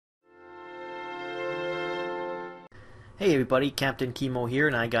Hey everybody, Captain Chemo here,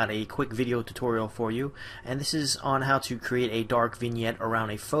 and I got a quick video tutorial for you, and this is on how to create a dark vignette around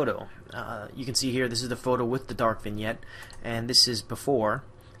a photo. You can see here this is the photo with the dark vignette, and this is before,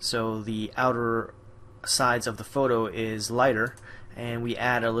 so the outer sides of the photo is lighter, and we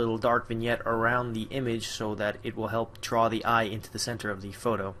add a little dark vignette around the image so that it will help draw the eye into the center of the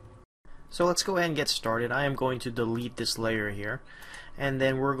photo. So let's go ahead and get started. I am going to delete this layer here, and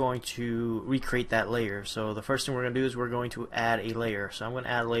then we're going to recreate that layer. So the first thing we're going to do is we're going to add a layer. So I'm going to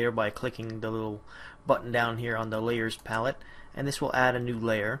add a layer by clicking the little button down here on the layers palette, and this will add a new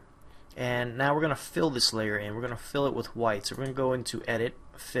layer. And now we're going to fill this layer in. We're going to fill it with white. So we're going to go into Edit,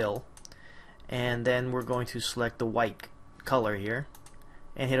 Fill, and then we're going to select the white color here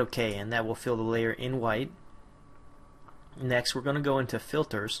and hit OK, and that will fill the layer in white. Next we're going to go into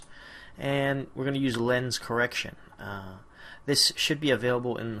Filters, and we're going to use lens correction. This should be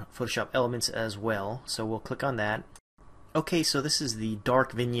available in Photoshop Elements as well, so we'll click on that. Okay, so this is the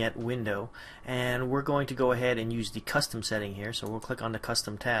dark vignette window, and we're going to go ahead and use the custom setting here. So we'll click on the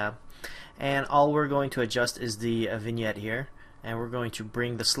custom tab, and all we're going to adjust is the vignette here, and we're going to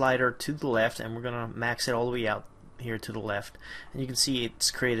bring the slider to the left, and we're going to max it all the way out here to the left, and you can see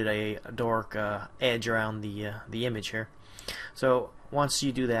it's created a dark edge around the image here. So once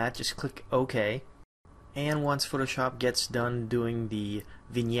you do that, just click OK, and once Photoshop gets done doing the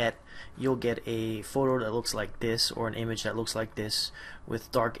vignette, you'll get a photo that looks like this, or an image that looks like this,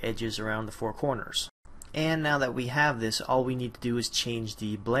 with dark edges around the four corners. And now that we have this, all we need to do is change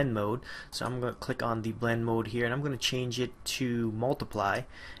the blend mode. So I'm going to click on the blend mode here, and I'm going to change it to multiply,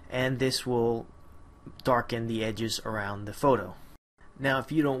 and this will darken the edges around the photo. Now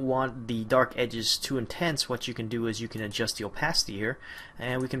if you don't want the dark edges too intense, what you can do is you can adjust the opacity here,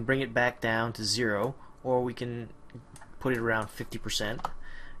 and we can bring it back down to 0, or we can put it around 50%,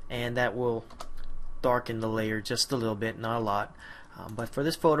 and that will darken the layer just a little bit, not a lot. But for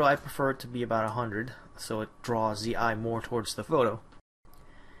this photo I prefer it to be about 100, so it draws the eye more towards the photo.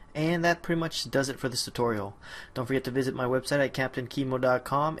 And that pretty much does it for this tutorial. Don't forget to visit my website at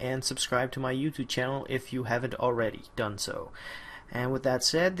CaptainChemo.com and subscribe to my YouTube channel if you haven't already done so. And with that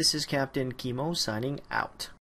said, this is Captain Chemo signing out.